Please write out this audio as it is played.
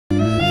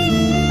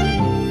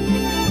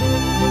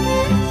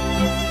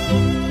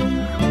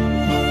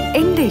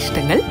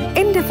ഇഷ്ടങ്ങൾ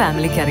എന്റെ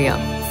ഫാമിലിക്ക് അറിയാം.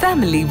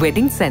 Family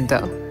wedding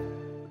centre.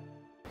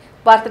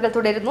 വാർത്തകൾ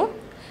തുടരുന്നു.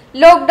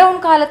 ലോക്ക്ഡൌൺ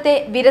കാലത്തെ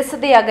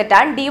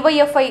വിരസതയകറ്റാൻ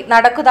ഡിവൈഎഫ്ഐ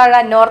നടക്കുതാഴ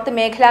നോർത്ത്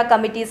മേഖലാ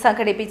കമ്മിറ്റി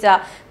സംഘടിപ്പിച്ച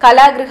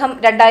കലാഗൃഹം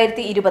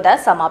 2020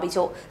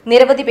 സമാപിച്ചു.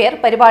 നിരവധി പേർ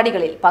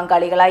പരിപാടികളിൽ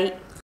പങ്കാളികളായി.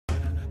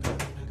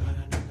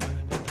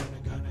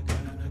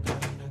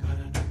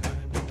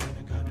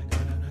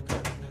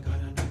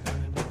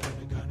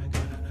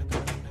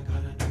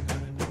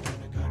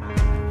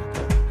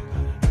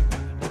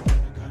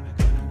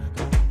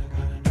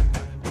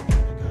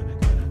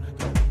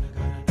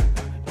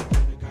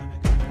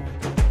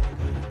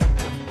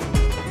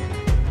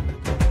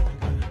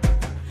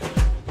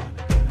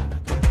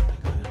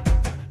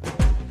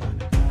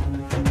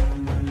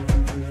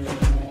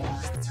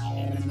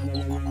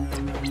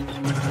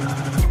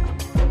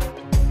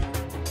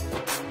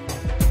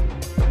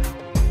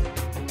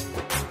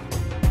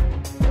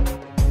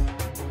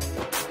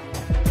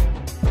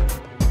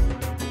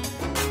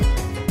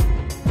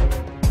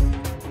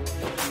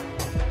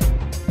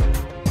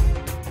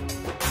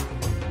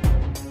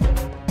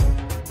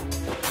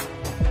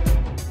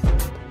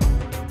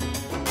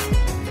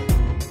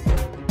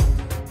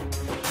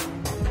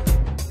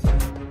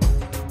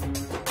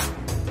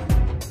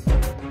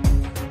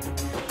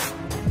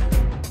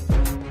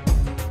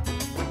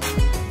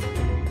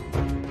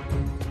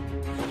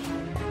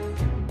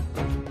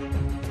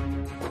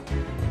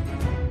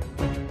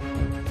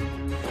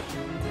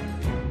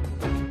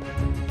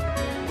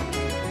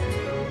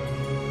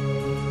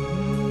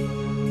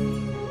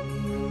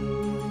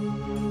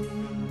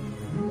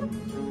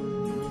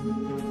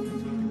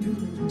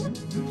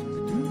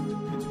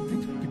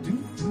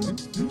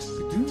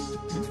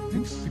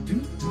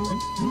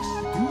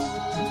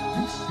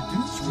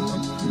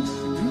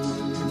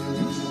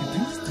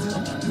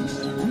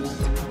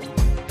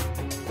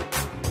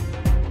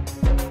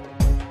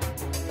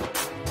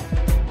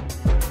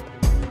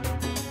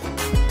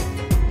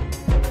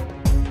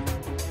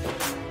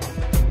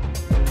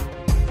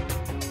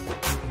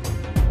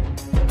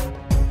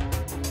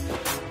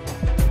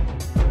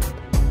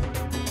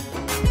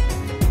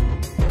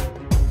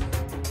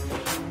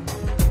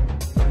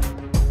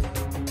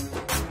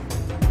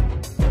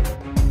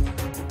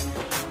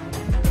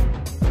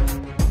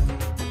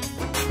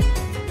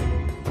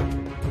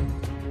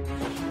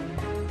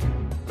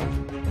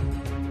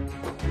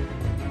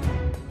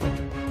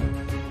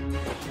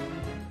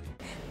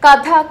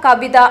 കഥ,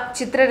 കവിത,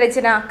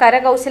 ചിത്രരചന,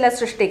 കരകൗശല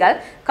സൃഷ്ടികൾ,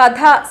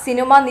 കഥ,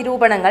 സിനിമാ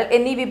നിരൂപണങ്ങൾ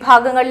എന്നീ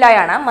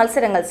വിഭാഗങ്ങളിലായാണ്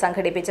മത്സരങ്ങൾ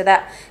സംഘടിപ്പിച്ചത്.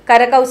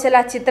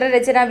 കരകൗശല,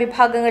 ചിത്രരചന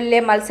വിഭാഗങ്ങളിലെ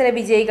മത്സര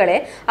വിജയികളെ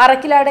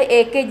അറക്കിലാട്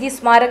AKG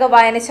സ്മാരക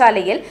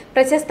വായനശാലയിൽ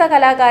പ്രശസ്ത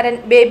കലാകാരൻ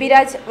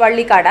ബേബിരാജ്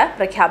വള്ളിക്കാട്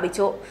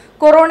പ്രഖ്യാപിച്ചു.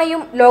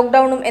 കൊറോണയും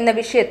ലോക്ക്ഡൌണും എന്ന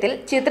വിഷയത്തിൽ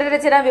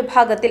ചിത്രരചന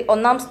വിഭാഗത്തിൽ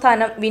 1ാം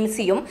സ്ഥാനം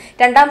വിൻസിയും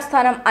 2ാം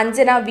സ്ഥാനം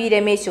അഞ്ജന V.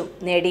 രമേശും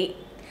നേടി.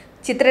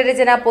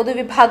 ചിത്രരചന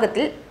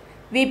പൊതുവിഭാഗത്തിൽ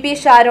VP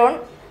ഷാരോൺ,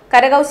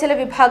 കരകൗശല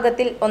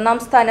വിഭാഗത്തിൽ 1ാം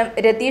സ്ഥാനം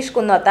രതീഷ്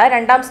കുന്നത്ത്,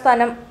 2ാം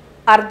സ്ഥാനം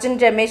അർജുൻ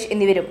രമേശ്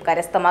എന്നിവരും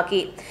കരസ്ഥമാക്കി.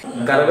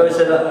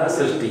 കരകൗശല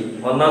സൃഷ്ടി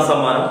 1ാം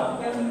സമ്മാനം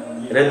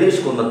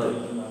രതീഷ് കുന്നത്ത്,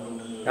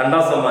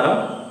 2ാം സമ്മാനം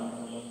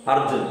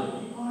അർജുൻ.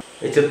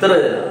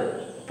 ചിത്രരചന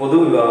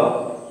പൊതുവിഭാഗം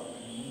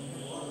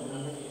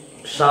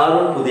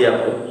ഷാരൂൺ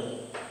പുതിയാപ്പൂർ,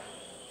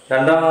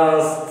 2ാം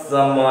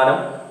സമ്മാനം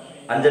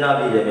അഞ്ജന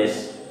V.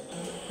 രമേശ്.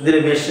 ഇതിൽ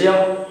വിഷയം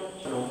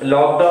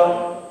ലോക്ക്ഡൗൺ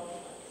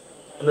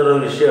എന്നൊരു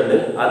വിഷയമുണ്ട്.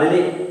 അതിൽ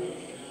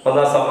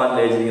 1ാം സമ്മാനം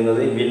ലഭിച്ചിരിക്കുന്നത്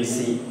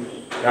വിൻസി,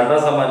 2ാം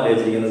സമ്മാനം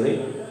ലഭിച്ചിരിക്കുന്നത്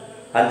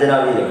അഞ്ജന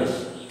V. രമേശ്.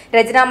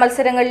 രചനാ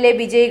മത്സരങ്ങളിലെ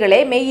വിജയികളെ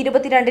മെയ്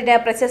 22-ന്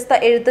പ്രശസ്ത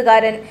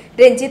എഴുത്തുകാരൻ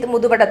രഞ്ജിത്ത്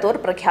മുതുവടത്തൂർ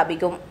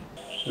പ്രഖ്യാപിക്കും.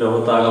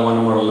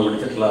 ലോകത്താകമാനം വളർന്നു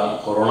പിടിച്ചിട്ടുള്ള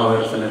കൊറോണ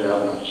വൈറസിന്റെ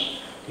വ്യാപനം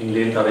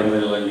ഇന്ത്യയിൽ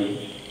തടയുന്നതിന് വേണ്ടി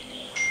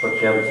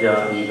പ്രഖ്യാപിച്ച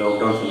ഈ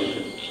ലോക്ക്ഡൌൺ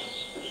സമയത്ത്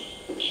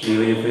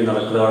DYFI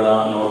നടക്കുതാഴ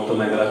നോർത്ത്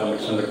മേഖലാ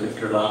കമ്മിറ്റി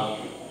സംഘടിപ്പിച്ചിട്ടുള്ള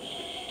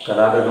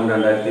കലാഗൃഹം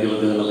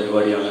 2020 എന്ന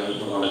പരിപാടിയാണ്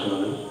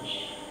നടക്കുന്നത്.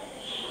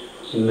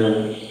 ഇന്ന്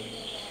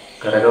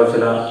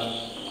കരകൗശല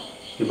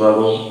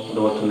വിഭാഗവും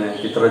അതുപോലെ തന്നെ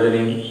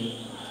ചിത്രരചനയും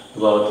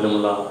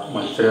വിഭാഗത്തിലുമുള്ള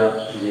മത്സര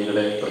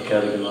വിജയികളെ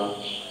പ്രഖ്യാപിക്കുന്ന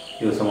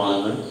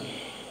ദിവസമാണെന്ന്.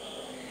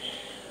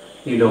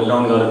 ഈ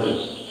ലോക്ക്ഡൗൺ കാലത്ത്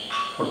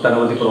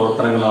ഒട്ടനവധി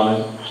പ്രവർത്തനങ്ങളാണ്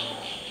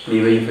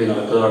DYFI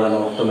നടക്കുതാഴ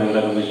നോർത്ത്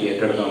മേഖലാ കമ്മിറ്റി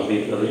ഏറ്റെടുത്ത്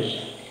നടത്തിയിട്ടുള്ളത്.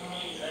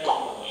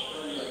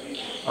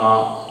 ആ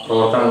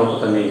പ്രവർത്തനങ്ങൾക്ക്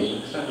തന്നെ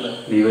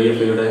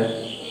DYFIയുടെ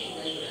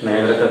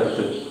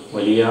മേഖലക്കകത്ത്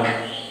വലിയ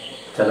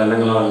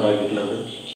ചലനങ്ങളാണ് ഉണ്ടാക്കിയിട്ടുള്ളത്.